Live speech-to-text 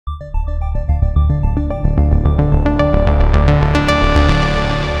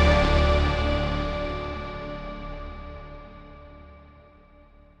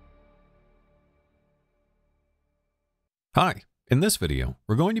Hi, in this video,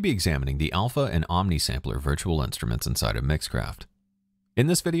 we're going to be examining the Alpha and Omnisampler virtual instruments inside of Mixcraft. In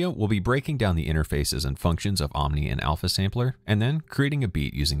this video, we'll be breaking down the interfaces and functions of Omni and Alpha Sampler, and then creating a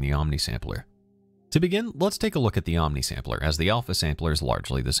beat using the Omni Sampler. To begin, let's take a look at the Omni Sampler, as the Alpha Sampler is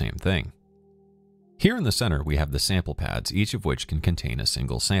largely the same thing. Here in the center, we have the sample pads, each of which can contain a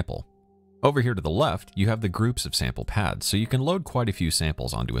single sample. Over here to the left, you have the groups of sample pads, so you can load quite a few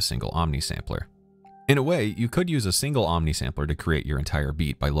samples onto a single Omni Sampler. In a way, you could use a single Omni Sampler to create your entire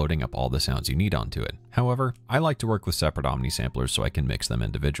beat by loading up all the sounds you need onto it. However, I like to work with separate Omni Samplers so I can mix them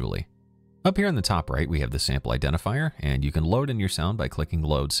individually. Up here in the top right, we have the sample identifier, and you can load in your sound by clicking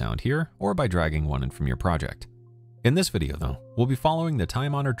Load Sound here, or by dragging one in from your project. In this video though, we'll be following the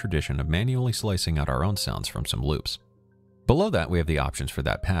time-honored tradition of manually slicing out our own sounds from some loops. Below that, we have the options for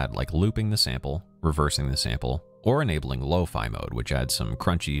that pad, like looping the sample, reversing the sample, or enabling lo-fi mode, which adds some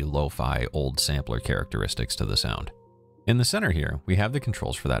crunchy, lo-fi, old sampler characteristics to the sound. In the center here, we have the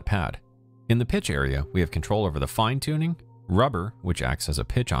controls for that pad. In the pitch area, we have control over the fine-tuning, rubber, which acts as a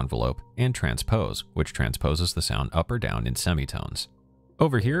pitch envelope, and transpose, which transposes the sound up or down in semitones.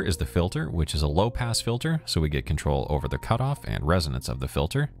 Over here is the filter, which is a low-pass filter, so we get control over the cutoff and resonance of the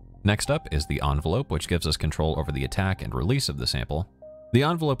filter. Next up is the envelope, which gives us control over the attack and release of the sample. The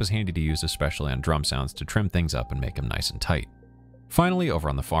envelope is handy to use especially on drum sounds to trim things up and make them nice and tight. Finally, over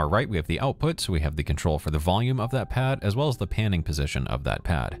on the far right, we have the output, so we have the control for the volume of that pad as well as the panning position of that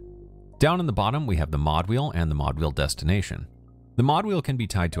pad. Down in the bottom, we have the mod wheel and the mod wheel destination. The mod wheel can be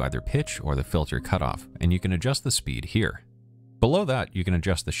tied to either pitch or the filter cutoff, and you can adjust the speed here. Below that, you can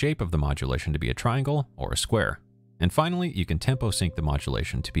adjust the shape of the modulation to be a triangle or a square. And finally, you can tempo sync the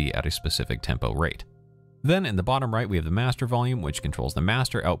modulation to be at a specific tempo rate. Then in the bottom right, we have the master volume, which controls the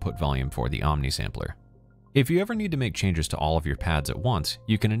master output volume for the Omni Sampler. If you ever need to make changes to all of your pads at once,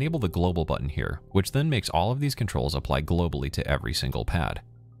 you can enable the global button here, which then makes all of these controls apply globally to every single pad.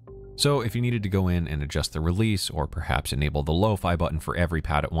 So if you needed to go in and adjust the release, or perhaps enable the lo-fi button for every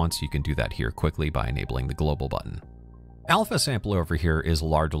pad at once, you can do that here quickly by enabling the global button. Alpha Sampler over here is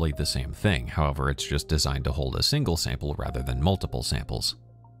largely the same thing, however it's just designed to hold a single sample rather than multiple samples.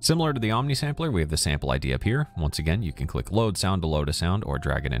 Similar to the Omni Sampler, we have the sample ID up here. Once again, you can click Load Sound to load a sound or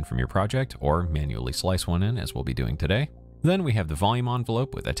drag it in from your project, or manually slice one in, as we'll be doing today. Then we have the volume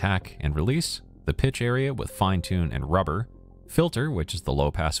envelope with attack and release, the pitch area with fine tune and rubber, filter, which is the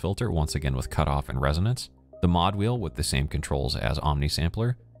low pass filter, once again with cutoff and resonance, the mod wheel with the same controls as Omni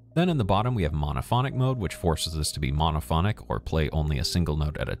Sampler. Then in the bottom, we have Monophonic Mode, which forces us to be monophonic or play only a single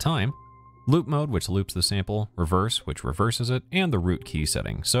note at a time. Loop mode, which loops the sample, reverse, which reverses it, and the root key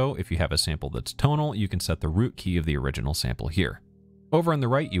setting. So if you have a sample that's tonal, you can set the root key of the original sample here. Over on the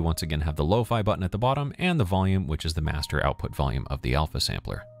right, you once again have the lo-fi button at the bottom and the volume, which is the master output volume of the Alpha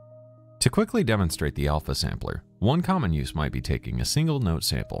Sampler. To quickly demonstrate the Alpha Sampler, one common use might be taking a single note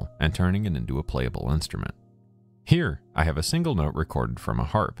sample and turning it into a playable instrument. Here, I have a single note recorded from a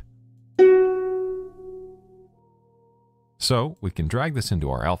harp. So we can drag this into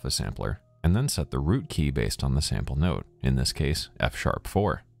our Alpha Sampler, and then set the root key based on the sample note, in this case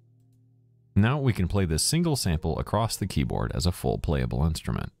F#4. Now we can play this single sample across the keyboard as a full playable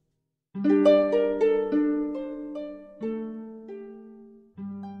instrument.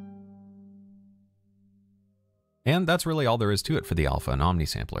 And that's really all there is to it for the Alpha and Omni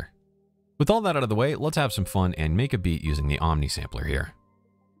Sampler. With all that out of the way, let's have some fun and make a beat using the Omni Sampler here.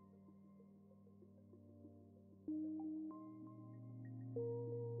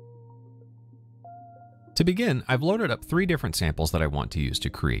 To begin, I've loaded up 3 different samples that I want to use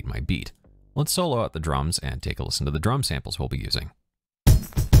to create my beat. Let's solo out the drums and take a listen to the drum samples we'll be using.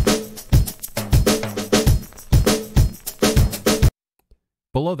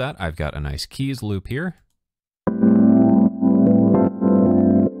 Below that, I've got a nice keys loop here.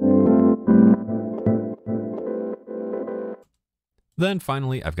 Then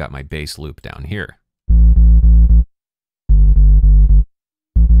finally, I've got my bass loop down here.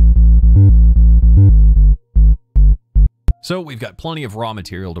 So we've got plenty of raw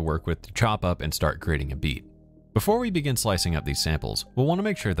material to work with to chop up and start creating a beat. Before we begin slicing up these samples, we'll want to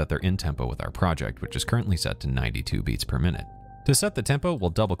make sure that they're in tempo with our project, which is currently set to 92 beats per minute. To set the tempo, we'll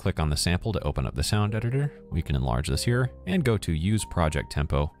double click on the sample to open up the sound editor. We can enlarge this here and go to Use Project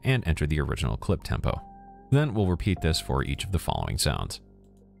Tempo and enter the original clip tempo. Then we'll repeat this for each of the following sounds.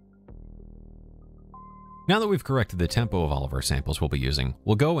 Now that we've corrected the tempo of all of our samples we'll be using,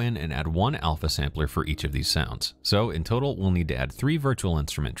 we'll go in and add 1 Alpha Sampler for each of these sounds. So in total, we'll need to add 3 virtual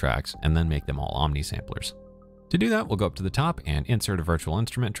instrument tracks and then make them all Omni Samplers. To do that, we'll go up to the top and insert a virtual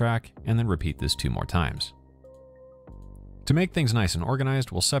instrument track and then repeat this 2 more times. To make things nice and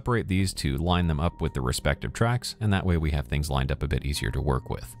organized, we'll separate these to line them up with the respective tracks, and that way we have things lined up a bit easier to work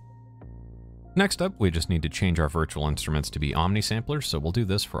with. Next up, we just need to change our virtual instruments to be Omni Samplers, so we'll do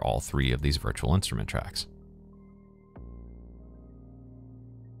this for all 3 of these virtual instrument tracks.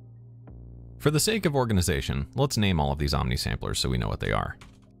 For the sake of organization, let's name all of these Omni Samplers so we know what they are.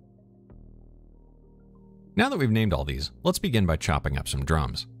 Now that we've named all these, let's begin by chopping up some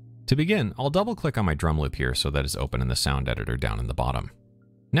drums. To begin, I'll double-click on my drum loop here so that it's open in the sound editor down in the bottom.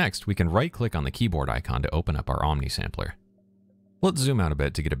 Next, we can right-click on the keyboard icon to open up our Omni Sampler. Let's zoom out a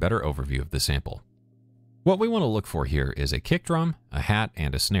bit to get a better overview of the sample. What we want to look for here is a kick drum, a hat,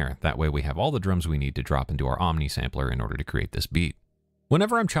 and a snare. That way we have all the drums we need to drop into our Omni Sampler in order to create this beat.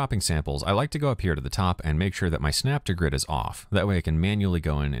 Whenever I'm chopping samples, I like to go up here to the top and make sure that my snap to grid is off. That way I can manually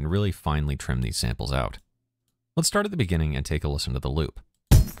go in and really finely trim these samples out. Let's start at the beginning and take a listen to the loop.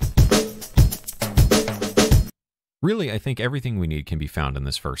 Really, I think everything we need can be found in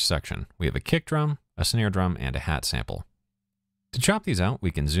this first section. We have a kick drum, a snare drum, and a hat sample. To chop these out, we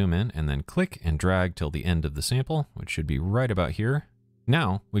can zoom in and then click and drag till the end of the sample, which should be right about here.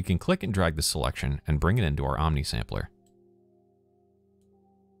 Now, we can click and drag the selection and bring it into our Omni Sampler.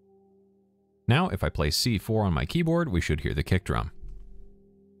 Now, if I play C4 on my keyboard, we should hear the kick drum.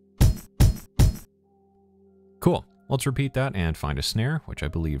 Cool. Let's repeat that and find a snare, which I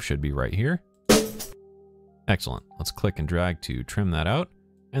believe should be right here. Excellent. Let's click and drag to trim that out,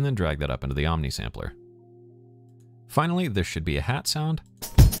 and then drag that up into the Omni Sampler. Finally, this should be a hat sound.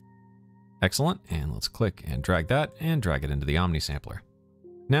 Excellent. And let's click and drag that and drag it into the Omni Sampler.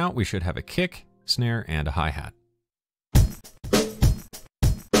 Now we should have a kick, snare, and a hi-hat.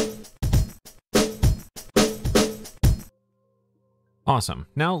 Awesome.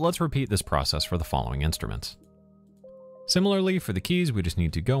 Now let's repeat this process for the following instruments. Similarly, for the keys, we just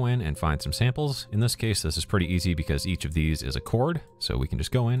need to go in and find some samples. In this case, this is pretty easy because each of these is a chord, so we can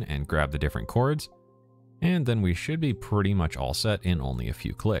just go in and grab the different chords, and then we should be pretty much all set in only a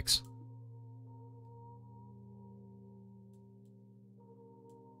few clicks.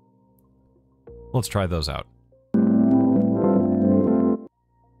 Let's try those out.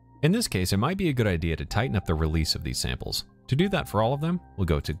 In this case, it might be a good idea to tighten up the release of these samples. To do that for all of them, we'll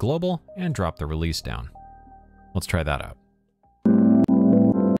go to Global and drop the release down. Let's try that out.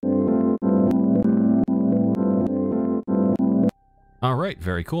 All right,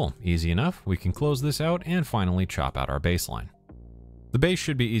 very cool. Easy enough. We can close this out and finally chop out our bass line. The bass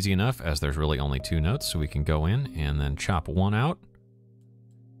should be easy enough as there's really only 2 notes, so we can go in and then chop one out,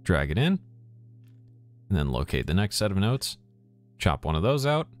 drag it in, and then locate the next set of notes, chop one of those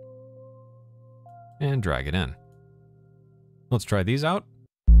out, and drag it in. Let's try these out.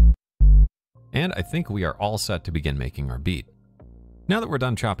 And I think we are all set to begin making our beat. Now that we're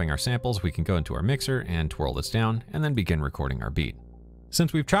done chopping our samples, we can go into our mixer and twirl this down and then begin recording our beat.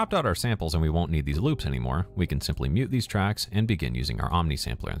 Since we've chopped out our samples and we won't need these loops anymore, we can simply mute these tracks and begin using our Omni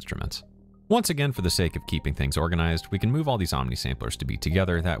Sampler instruments. Once again, for the sake of keeping things organized, we can move all these Omni Samplers to be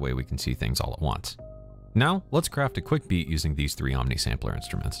together, that way we can see things all at once. Now, let's craft a quick beat using these 3 Omni Sampler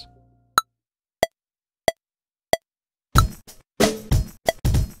instruments.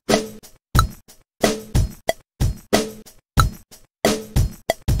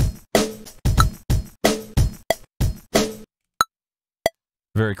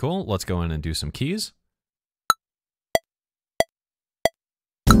 Very cool. Let's go in and do some keys.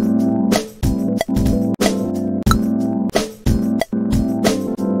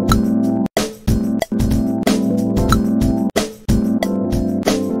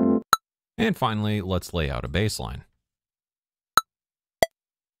 And finally, let's lay out a bass line.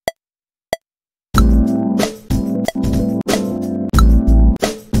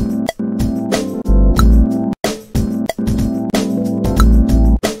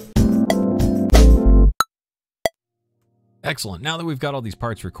 Excellent. Now that we've got all these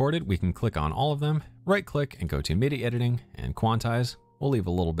parts recorded, we can click on all of them, right click and go to Midi Editing and Quantize. We'll leave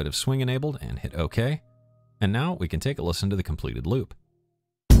a little bit of swing enabled and hit OK. And now we can take a listen to the completed loop.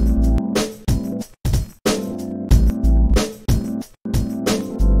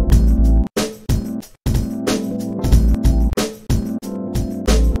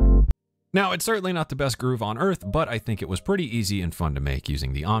 Now, it's certainly not the best groove on earth, but I think it was pretty easy and fun to make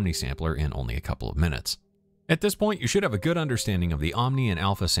using the Omni Sampler in only a couple of minutes. At this point, you should have a good understanding of the Omni and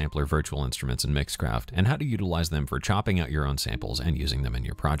Alpha Sampler virtual instruments in Mixcraft and how to utilize them for chopping out your own samples and using them in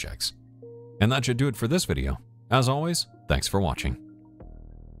your projects. And that should do it for this video. As always, thanks for watching.